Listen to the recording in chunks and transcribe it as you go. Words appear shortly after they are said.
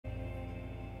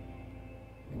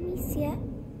this yet,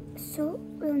 so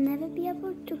we'll never be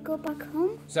able to go back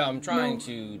home? So I'm trying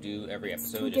to do every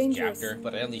episode as a chapter,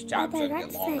 but at least chapters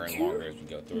get longer and longer as we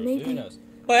go through. So who knows?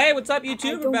 But hey, what's up,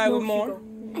 YouTube? We're back with more.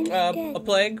 A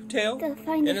Plague Tale.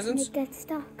 Innocence. Get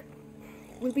stuck.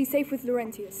 We'll be safe with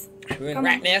Laurentius. We were in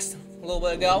Rat Nest a little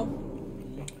bit ago.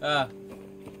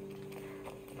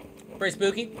 Pretty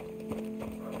spooky.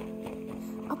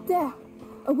 Up there,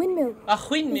 a windmill. A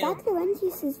windmill. Is that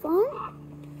Laurentius's farm?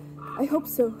 I hope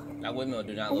so. That windmill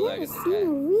do not I've look like never it's seen a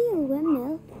real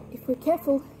windmill. If we're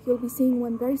careful, you'll be seeing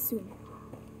one very soon.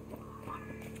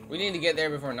 We need to get there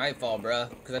before nightfall, bruh.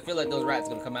 Because I feel like those rats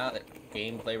gonna come out.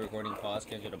 Gameplay recording pause.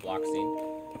 Can you the block scene?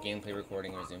 Gameplay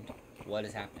recording resumed. What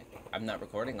is happening? I'm not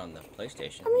recording on the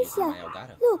PlayStation. I'm using my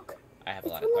Elgato. Look. I have a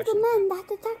lot of questions. It's one of the men that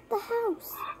attacked the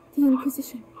house. The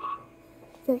Inquisition.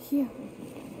 They're here.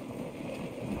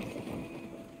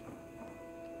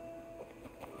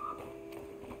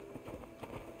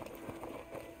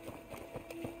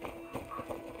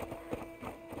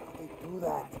 Do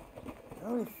that. They're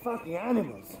only fucking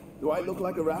animals. Do I look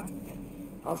like a rat?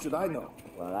 How should I know?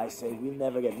 Well, I say we'll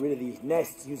never get rid of these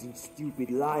nests using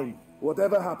stupid lime.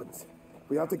 Whatever happens,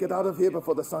 we have to get out of here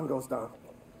before the sun goes down.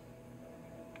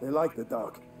 They like the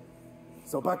dark.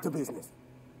 So back to business.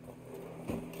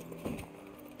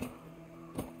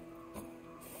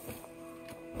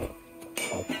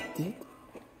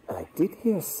 I did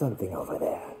hear something over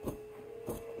there.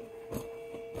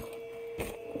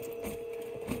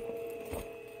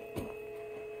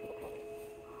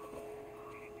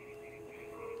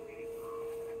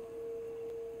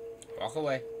 Walk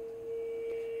away.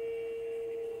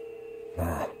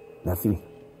 Nah, nothing.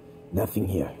 Nothing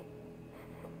here.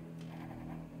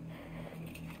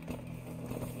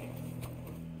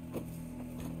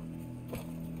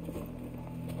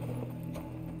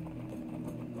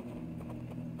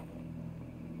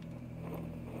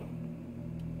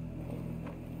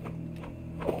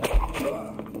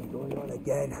 What's going on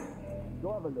again?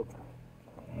 Go have a look.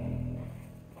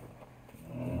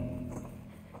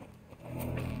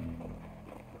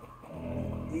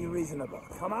 Be reasonable.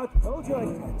 Come out. Told you I'd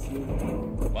catch you.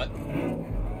 What?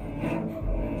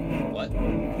 What?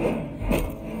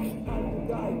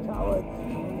 Die, coward.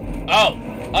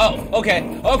 Oh,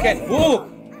 okay, okay. Whoa!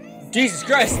 Jesus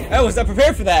Christ, I was not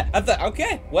prepared for that. I thought,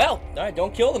 okay, well, all right,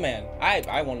 don't kill the man.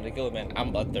 I wanted to kill the man.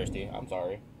 I'm bloodthirsty. I'm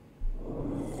sorry.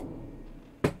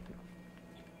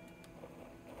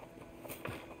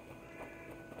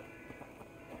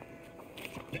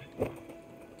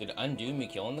 Did it undo me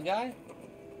killing the guy?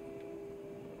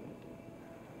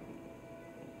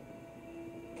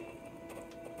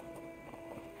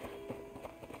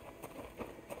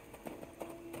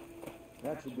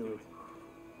 That should do it.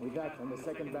 With that and the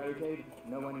second barricade,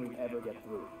 no one will ever get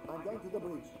through. I'm going to the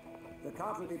bridge. The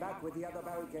cart will be back with the other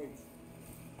barricades.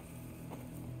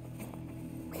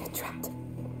 We're trapped.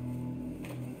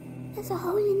 There's a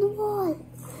hole in the wall.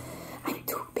 I'm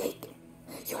too big.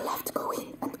 You'll have to go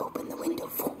in and open the window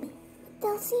for me.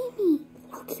 They'll see me.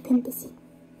 I'll keep him busy.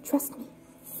 Trust me.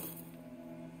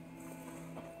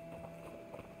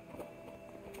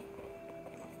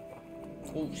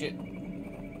 Oh, shit.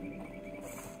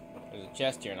 There's a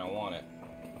chest here and I want it.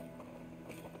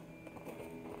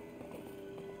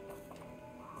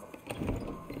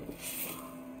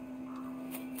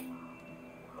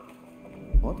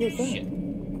 What is that? Shit.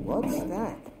 What's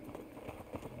that?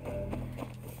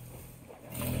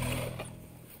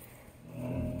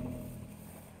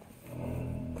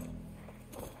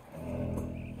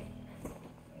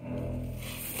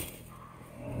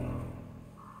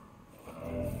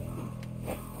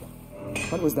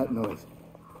 What was that noise?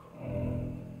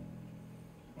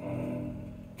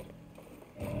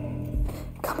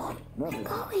 Come on. Nothing.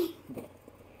 Going.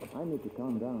 I need to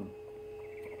calm down.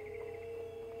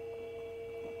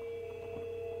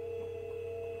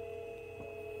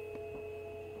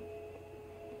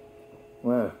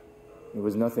 Well, it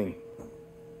was nothing.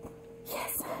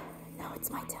 Yes. Now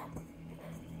it's my turn.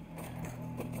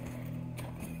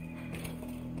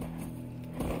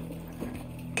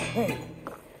 Hey,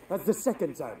 that's the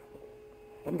second time.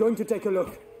 I'm going to take a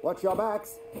look. Watch your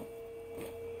backs.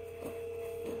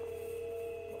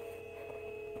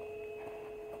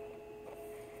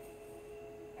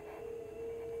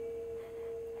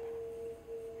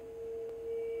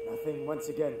 Nothing once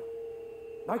again.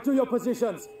 Back to your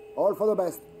positions. All for the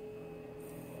best.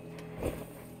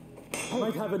 I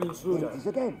might have an intruder. This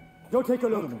again. Go take a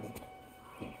look.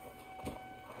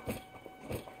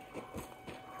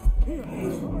 Here,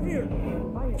 over here.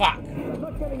 Fuck. I'm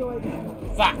not getting away.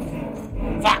 Fuck.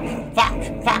 Fuck. Fuck.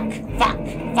 Fuck. Fuck.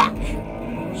 Fuck.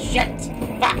 Shit.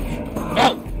 Fuck. No.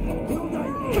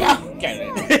 No.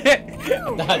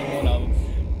 Dodge one of them.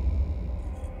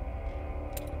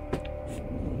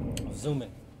 I'm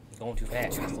zooming. It's going too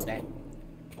fast. Slow down.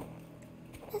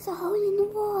 There's a hole in the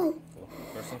wall.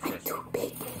 First things I'm first. too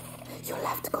big. You'll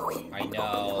have to go in. I and open the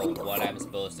know window what for I'm me.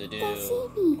 supposed to They'll do. see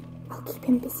me. I'll keep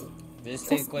him busy. Did this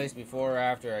take place before or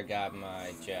after I got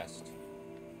my chest?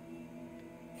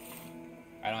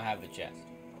 I don't have the chest.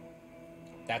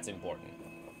 That's important.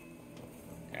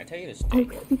 Can I tell you to I stay?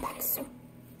 will be back soon.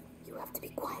 You have to be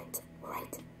quiet,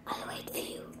 right? I'll wait for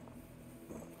you.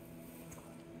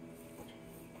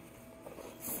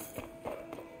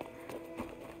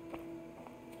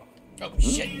 Oh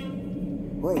shit!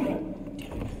 Wait.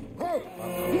 Hey!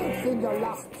 You've seen your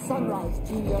last sunrise,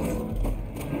 genius.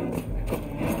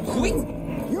 Sweet!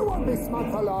 You won't be smart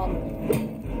for long.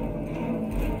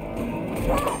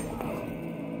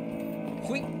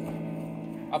 Sweet!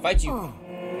 I'll fight you.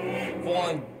 Full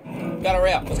on battle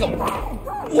royale. Let's go.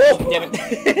 Whoa! Damn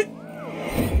it!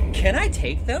 Can I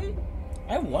take them?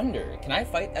 I wonder. Can I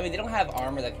fight? I mean, they don't have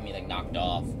armor that can be like knocked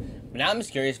off. But now I'm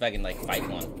just curious if I can like fight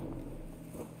one.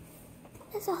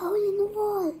 There's a hole in the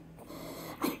wall.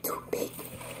 I'm too big.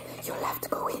 You'll have to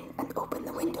go in and open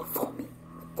the window for me.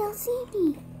 They'll see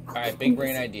me. I'll All right, keep big him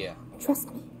brain busy. idea.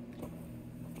 Trust me.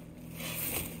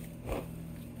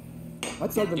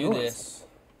 What's all the Do noise? this.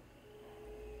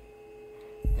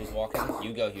 Who's walking?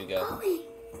 You go, Hugo. Hurry.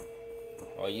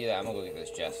 Oh yeah, I'm gonna go get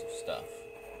this chest of stuff.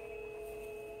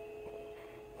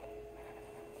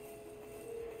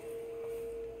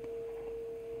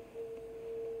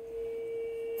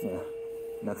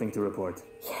 Nothing to report.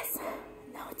 Yes.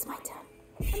 Now it's my turn.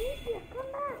 Alicia, come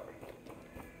back.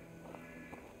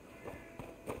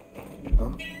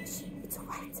 Huh? Shh, it's all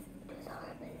right.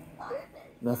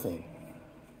 Nothing.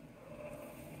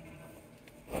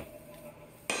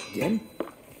 Again?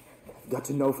 Got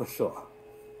to know for sure.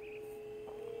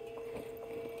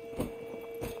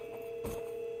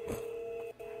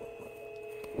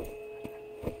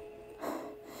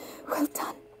 Well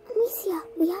done. Alicia,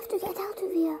 we have to get out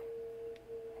of here.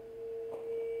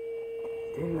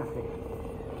 Still nothing.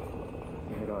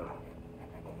 Nothing at all.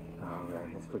 All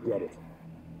right, let's forget it.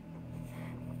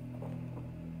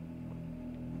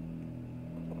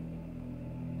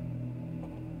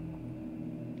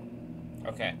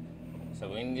 Okay. So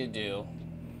what we need to do,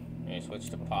 we need to switch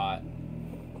to pot.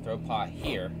 Throw pot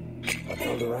here. I'll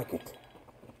throw the racket.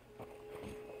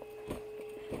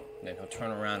 Then he'll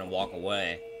turn around and walk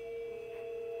away.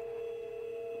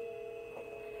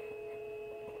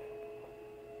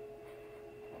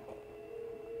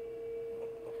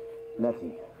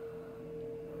 Nothing.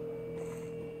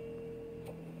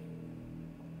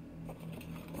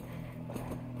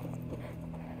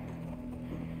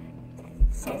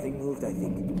 Something moved, I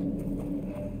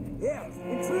think. Yeah,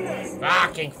 intruders!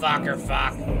 Fucking fucker,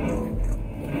 fuck.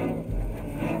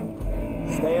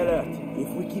 Stay alert. If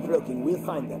we keep looking, we'll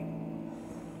find them.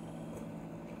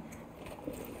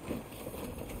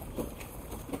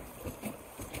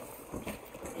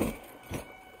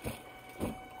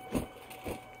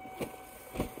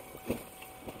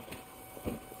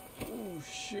 Oh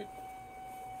shit.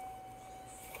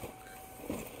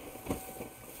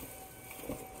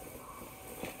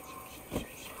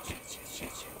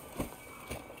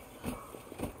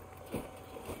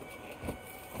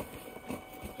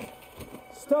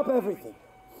 Stop everything.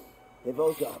 They've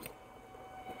all gone.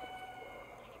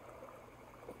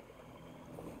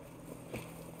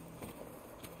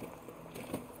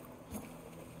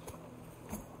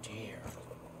 Dear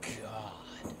God.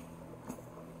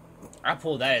 I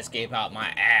pulled that escape out my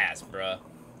ass, bruh.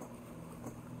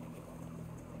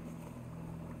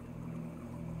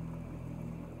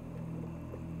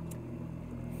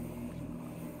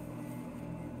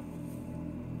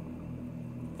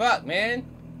 Fuck, man.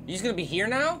 You just gonna be here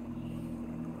now?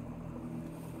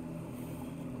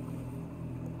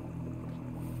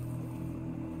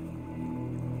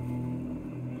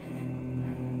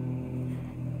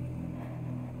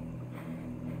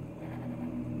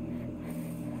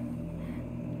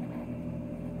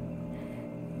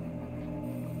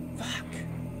 Fuck.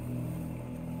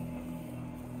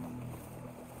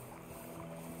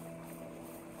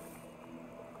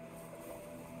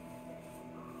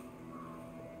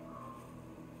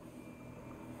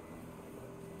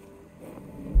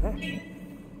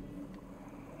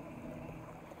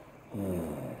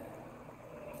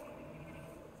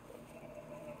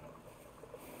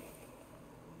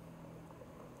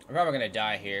 I'm probably gonna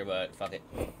die here, but fuck it.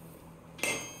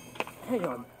 Hang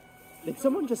on. Did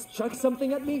someone just chuck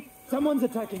something at me? Someone's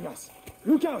attacking us.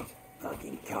 Look out!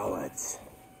 Fucking cowards.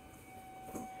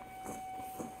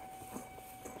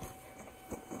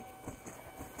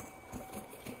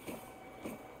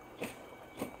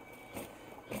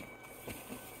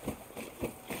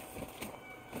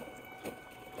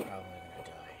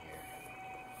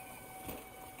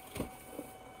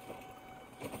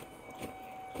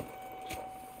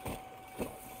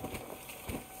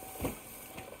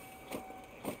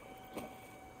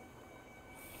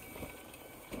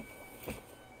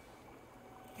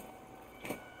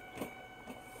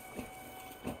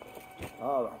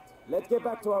 All right, let's get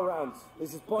back to our rounds.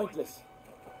 This is pointless.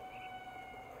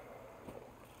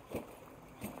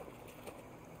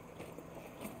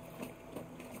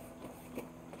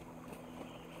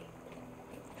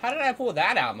 How did I pull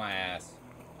that out my ass?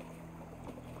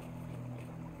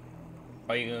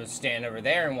 Are you gonna stand over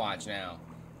there and watch now?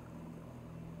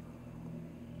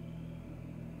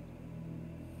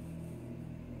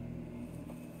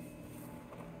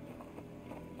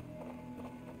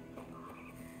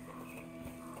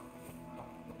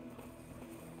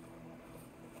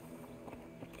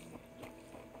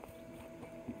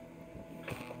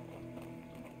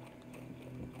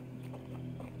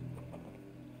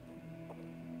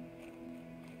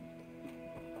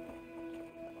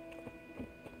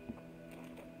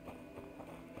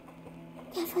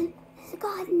 Careful, there's a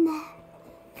guard in there.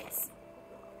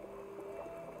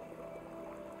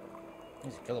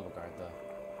 He's a killable guard, though.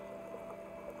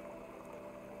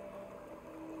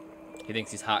 He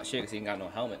thinks he's hot shit because he ain't got no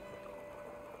helmet.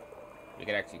 We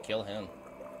could actually kill him.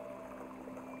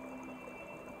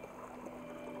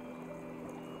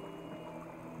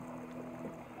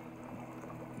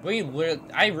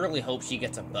 I really hope she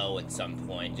gets a bow at some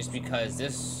point, just because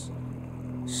this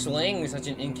sling is such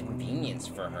an inconvenience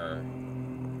for her.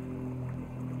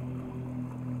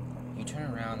 You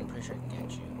turn around, I'm pretty sure I can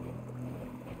get you.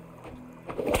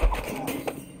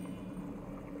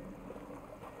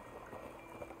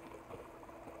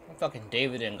 I'm fucking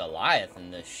David and Goliath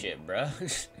in this shit, bruh.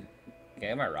 Okay,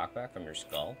 get my rock back from your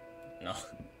skull? No.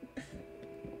 That'd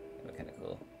be kinda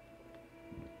cool.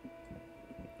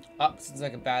 Oh, seems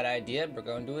like a bad idea, but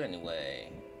we're gonna do it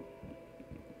anyway.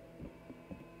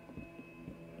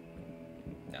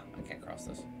 No, I can't cross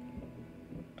this.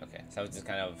 Okay, so it's just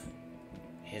kind of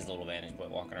his little vantage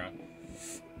point walking around.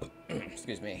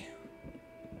 Excuse me.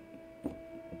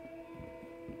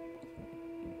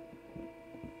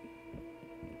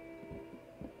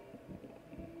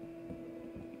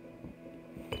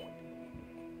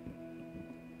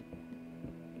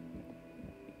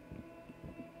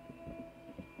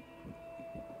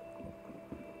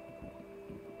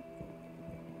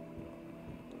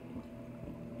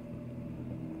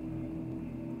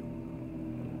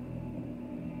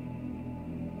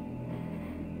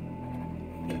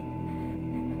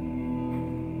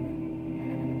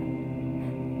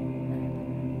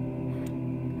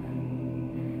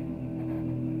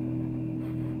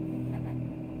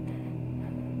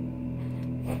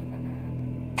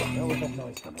 Where was that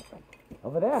noise coming from?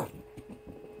 Over there.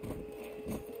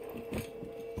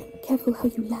 Careful how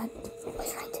you land.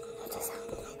 Wait, right, not a sound.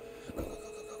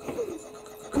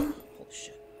 Holy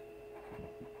shit.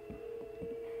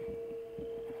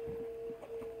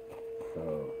 So,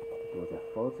 it was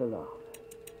a false alarm.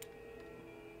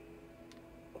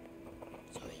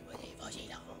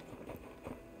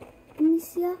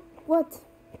 Monsieur, What?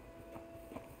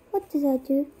 what did I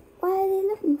do? Why are they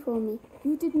looking for me?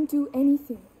 You didn't do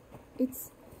anything.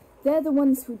 They're the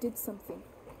ones who did something.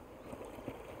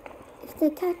 If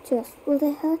they catch us, will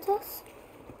they hurt us?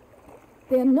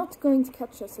 They are not going to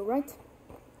catch us, all right?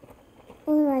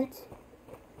 All right.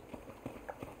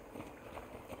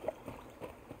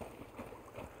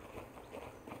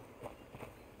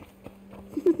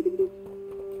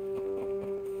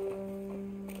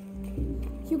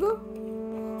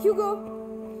 Hugo? Hugo?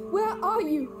 Where are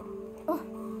you? Oh,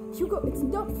 Hugo, it's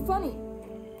not funny.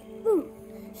 Ooh,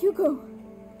 Hugo,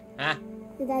 Huh?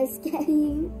 Did I scare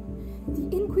you?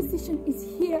 the Inquisition is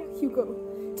here,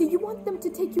 Hugo. Do you want them to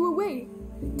take you away?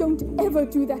 Don't ever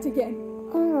do that again.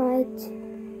 All right.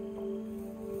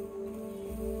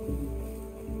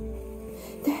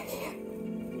 They're here.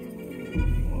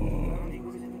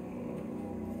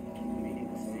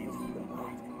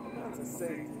 That's a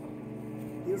saint.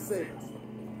 He'll save us.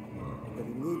 But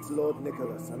he needs Lord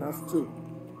Nicholas and us too.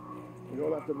 We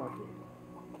all have to mock him.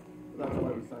 That's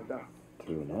why we signed up.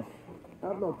 True enough.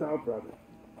 Have no doubt, brother.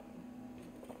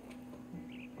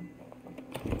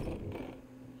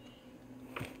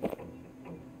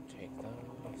 Take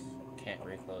those. Can't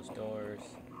reclose doors.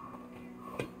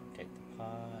 Take the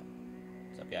pot.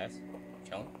 What's up, guys?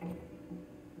 Chilling?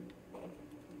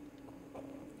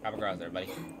 Have a grouse there, buddy.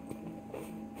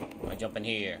 Wanna jump in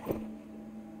here?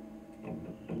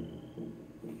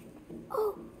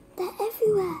 Oh, they're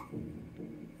everywhere.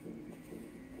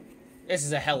 This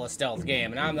is a hella stealth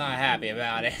game, and I'm not happy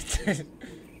about it. There's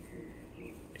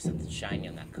something shiny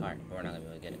on that cart, but we're not gonna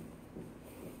be able to get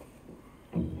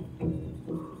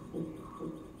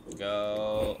it.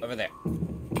 Go over there.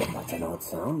 That's an odd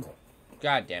sound.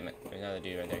 God damn it. There's another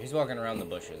dude right there. He's walking around the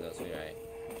bushes, that's right.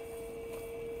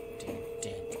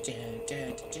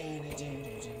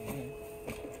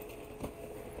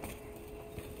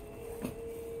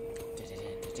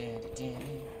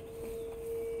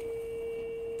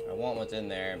 what's in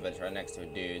there, but it's right next to a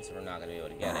dude, so we're not gonna be able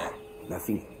to get it.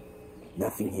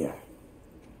 Nothing here.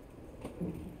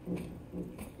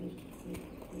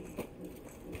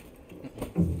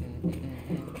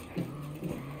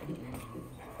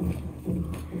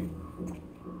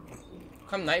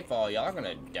 Come nightfall, y'all are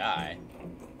gonna die.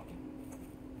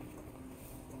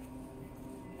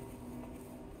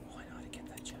 Oh, I know how to get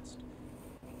that chest.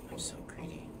 I'm so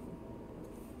greedy.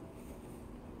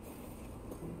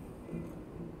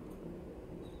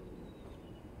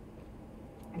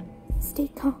 Stay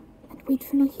calm and wait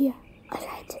for me here. All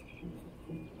right.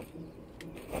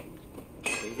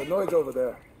 There's a noise over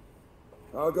there.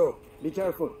 I'll go. Be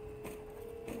careful.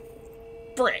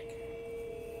 Frick!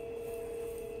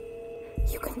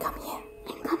 You can come here.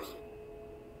 I'm coming.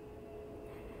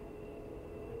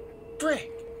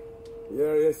 Frick! The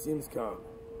area seems calm.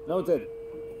 Noted.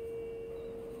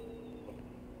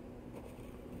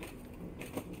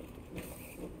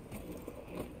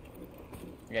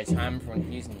 We got time for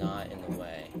when he's not in the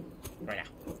way. Right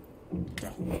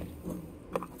now.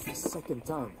 The second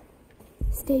time.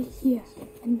 Stay here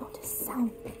and not a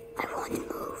sound. I won't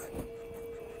move.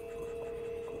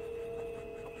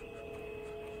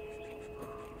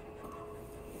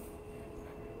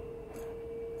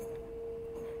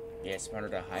 Yeah, it's smarter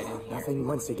to hide in here. Nothing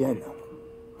once again.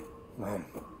 Man,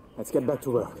 let's get back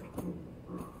to work.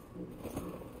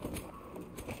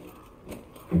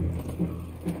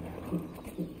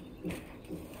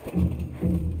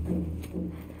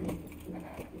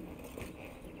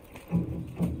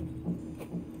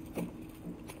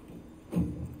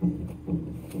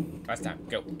 Last time,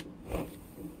 go.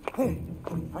 Hey,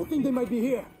 I think they might be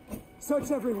here.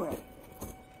 Search everywhere.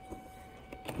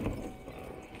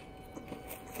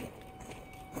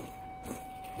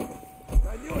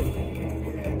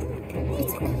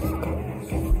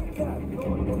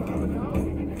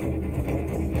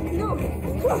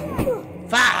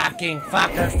 Fucking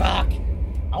fucker, fuck!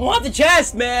 I want the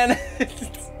chest, man!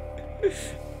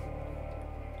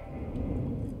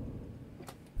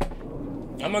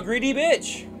 I'm a greedy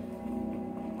bitch!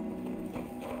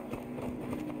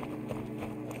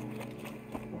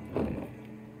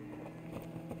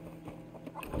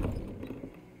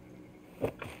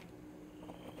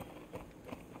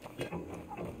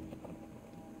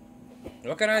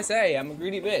 What can I say? I'm a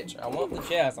greedy bitch. I want the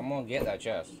chest. I'm gonna get that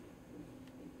chest.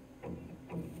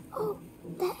 Oh,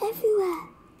 they're everywhere.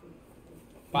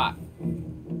 Pop.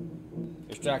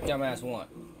 Distract dumbass one.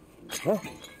 Huh?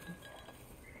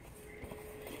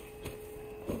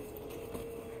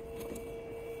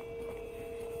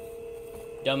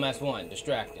 Dumbass one,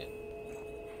 distracted.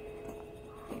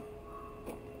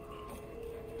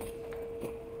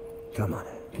 Come on.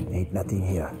 Ain't nothing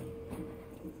here.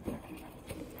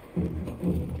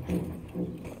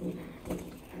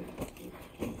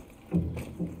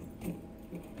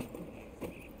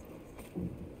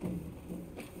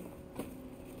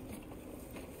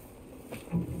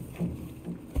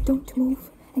 Don't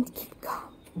move and keep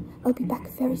calm. I'll be back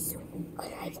very soon. All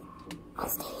right. I'll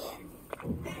stay here.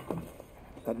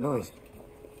 That noise.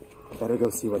 Better go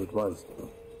see what it was.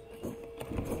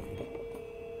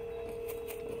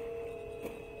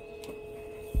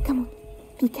 Come on.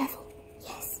 Be careful.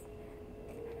 Yes.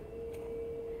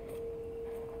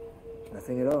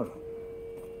 Nothing at all.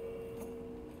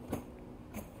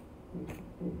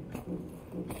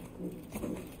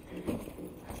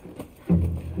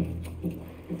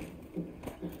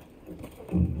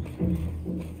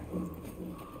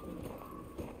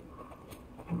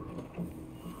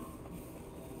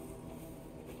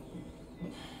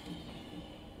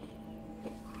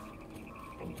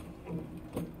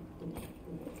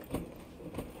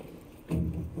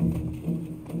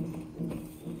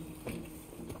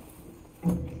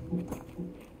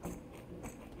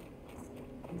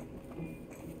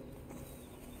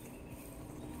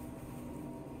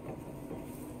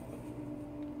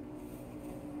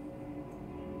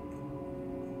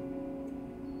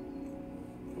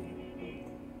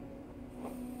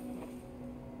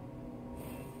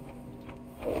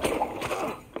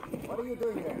 What are you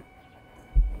doing here?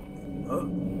 Huh?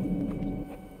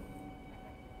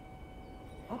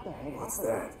 What the hell? What's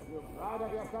that?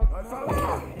 I found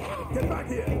it! Get back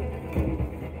here!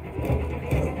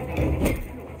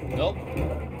 Nope.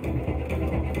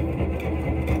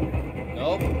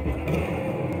 Nope.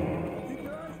 Keep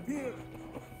your eyes peeled!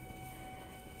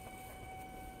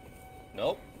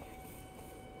 Nope.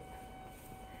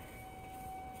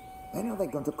 When are they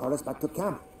going to call us back to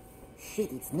camp?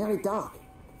 Shit, it's nearly dark.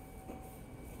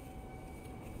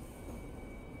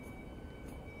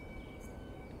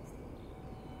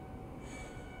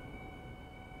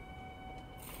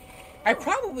 I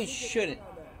probably shouldn't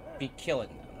be killing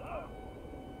them.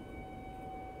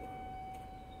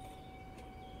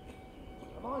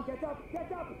 Come on, get up, get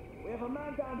up! We have a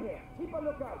man down here. Keep a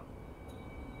lookout.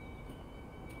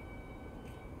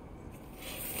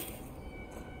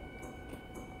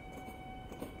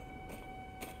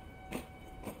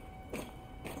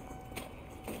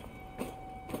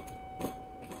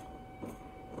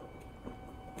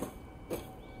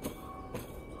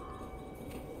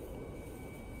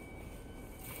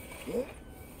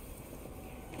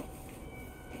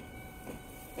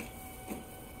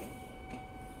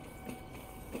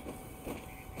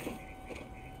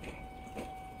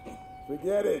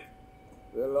 Forget it.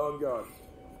 We're long gone.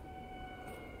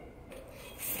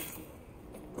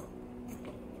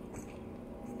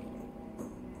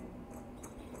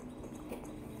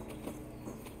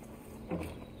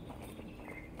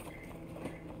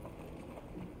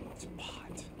 It's a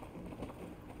pot.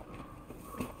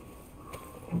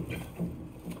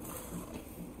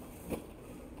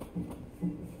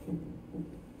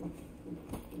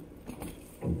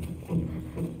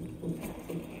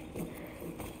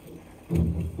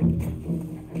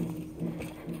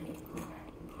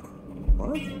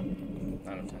 What?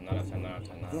 Not enough time, not enough time, not enough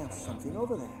time, not enough There's time. something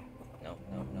over there. No.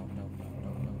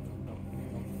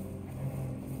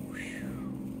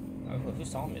 Oh, who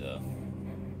saw me though?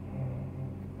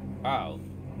 Wow.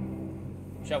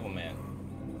 Shovel Man.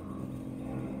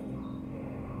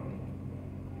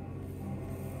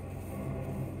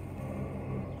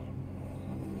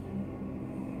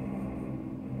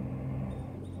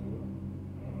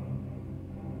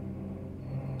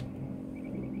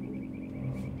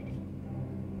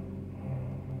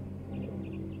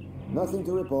 Nothing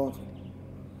to report. So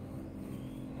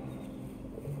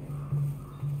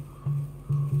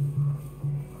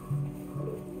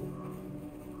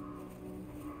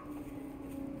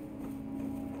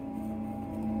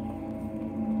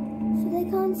they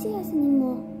can't see us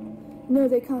anymore. No,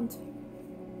 they can't.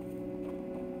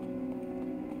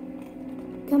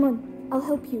 Come on, I'll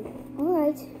help you. All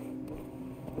right.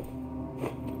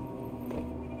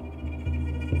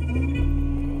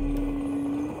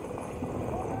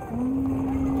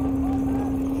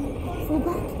 Fall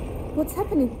back. What's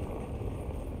happening?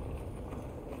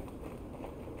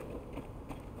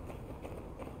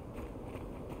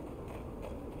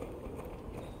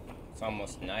 It's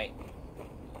almost night.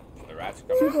 The rats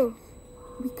are coming. Hugo,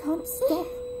 we can't stop.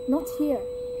 Not here.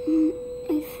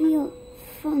 I feel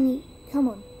funny. Come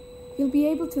on. You'll be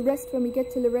able to rest when we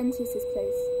get to Laurentius's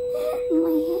place.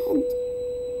 My head.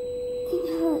 It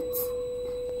hurts.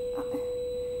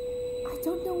 I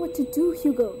don't know what to do,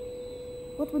 Hugo.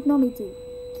 What would Mommy do?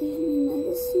 Give me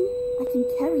medicine. I can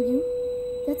carry you.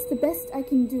 That's the best I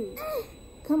can do.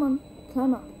 Come on,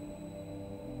 climb up.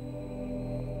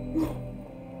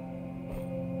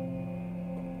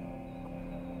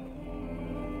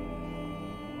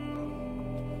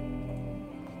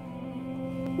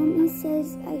 Mommy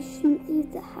says I shouldn't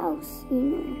leave the house, you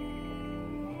know.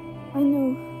 I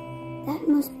know. That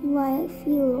must be why I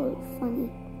feel all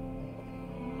funny.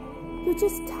 You're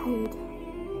just tired.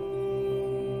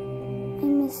 I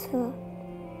miss her.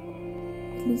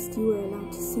 At least you were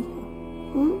allowed to see her.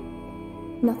 Huh?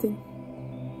 Nothing.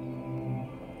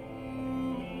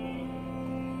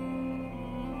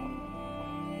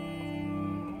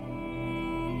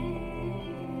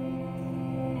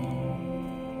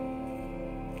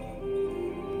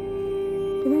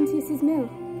 Laurentius's mill.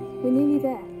 We're nearly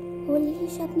there. Will he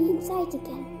shut me inside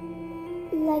again?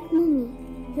 Like Mommy.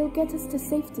 He'll get us to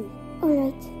safety.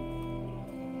 Alright.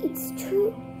 It's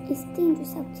true, it's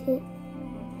dangerous out here.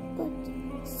 But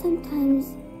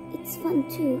sometimes it's fun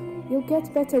too. You'll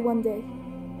get better one day.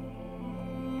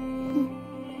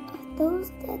 Are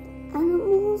those dead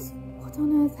animals? What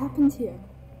on earth happened here?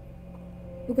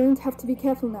 We're going to have to be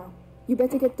careful now. You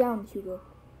better get down, Hugo.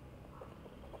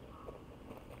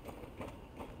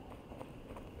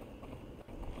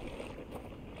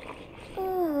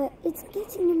 It's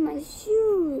getting in my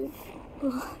shoes.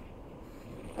 Oh,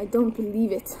 I don't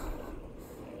believe it.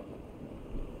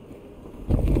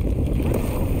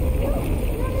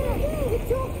 The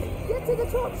torch! Get to the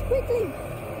torch, quickly!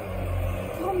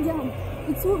 Calm down.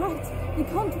 It's all right. They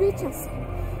can't reach us.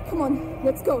 Come on,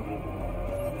 let's go.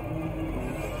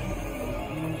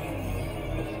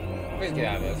 Please get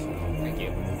out of this. Thank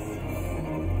you.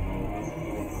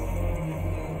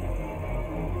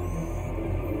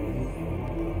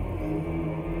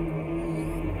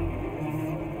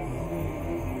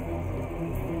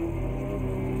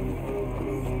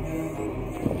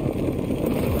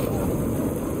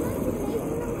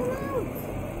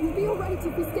 We'll be all right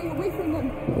if we stay away from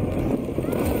them.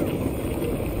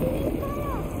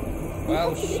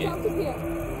 Well, have to get shit. out of here.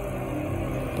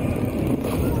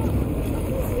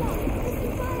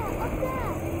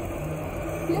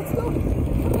 Let's go.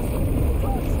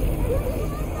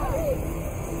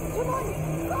 Come on,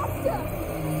 faster.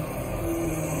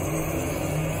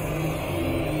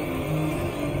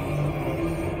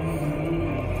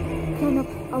 Climb up.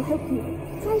 I'll help you.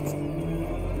 Right.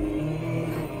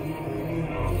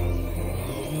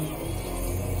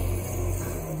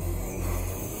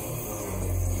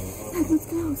 That was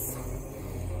close.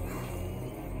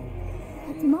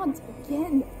 That mud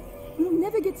again. We'll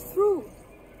never get through.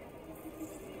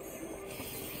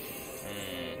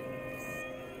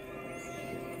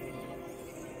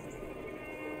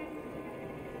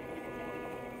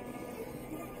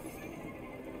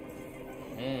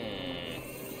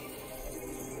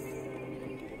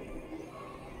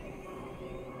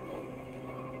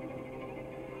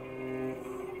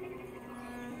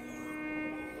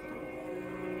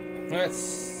 Let's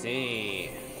see.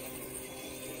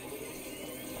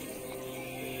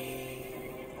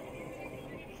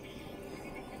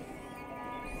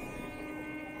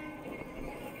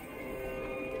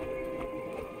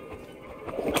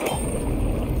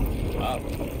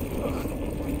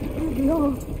 Good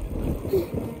Lord. Are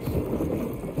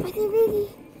they really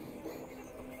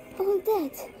all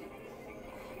dead?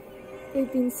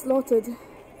 They've been slaughtered.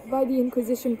 By the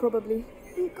Inquisition, probably.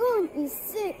 I'm going to be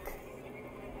sick.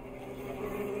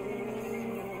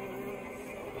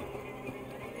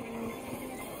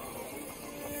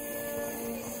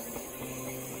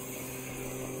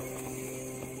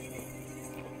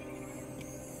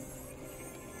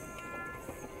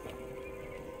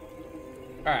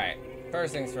 Alright,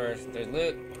 first things first, there's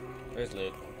loot. There's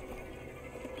loot.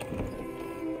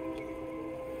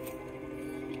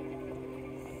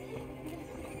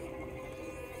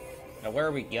 Now where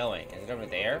are we going? Is it over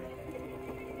there?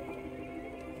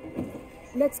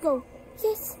 Let's go.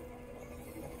 Yes.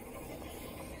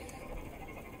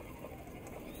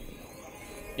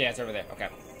 Yeah, it's over there. Okay.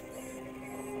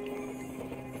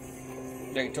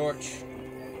 Take a torch.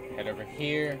 Head over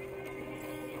here.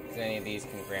 If any of these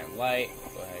can grant light,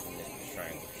 go ahead and just this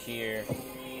triangle here.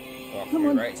 Walk Come through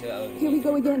on. right to the other. Here we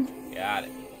go again. Got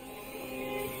it.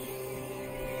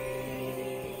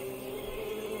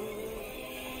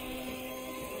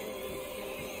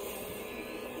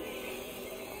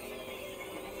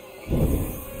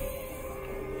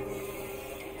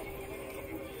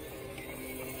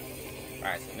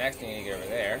 Alright, so next we need to get over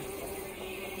there.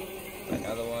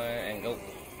 Another one, and go.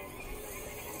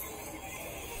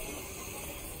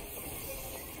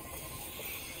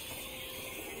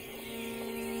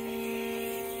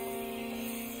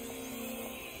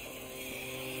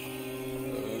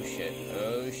 Oh shit,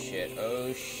 oh shit,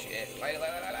 oh shit. Light, light,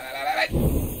 light, light, light, light, light.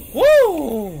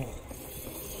 Woo!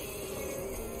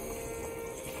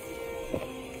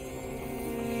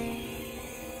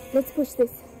 Let's push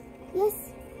this.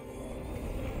 Yes.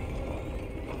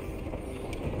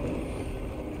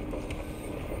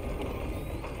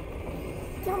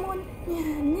 Come on.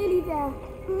 Nearly there.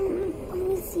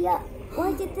 Amicia,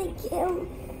 why did they kill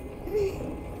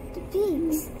the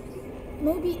pigs?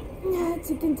 Maybe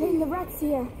to contain the rats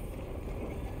here.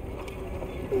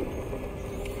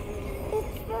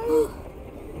 It's very,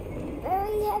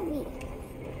 very heavy.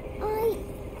 I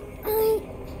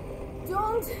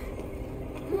Don't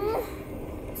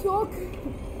talk.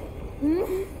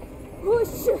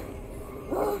 Push.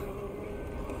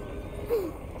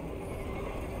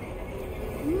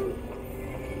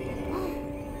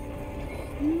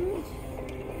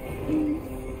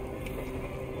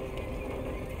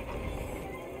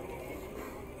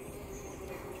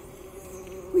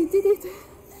 We did it.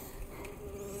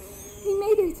 We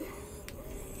made it.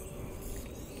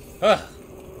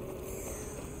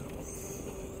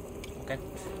 Okay.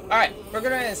 Alright, we're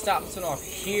gonna stop this one off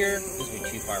here. This will be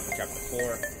too far for chapter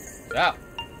 4. So,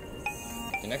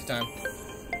 see you next time.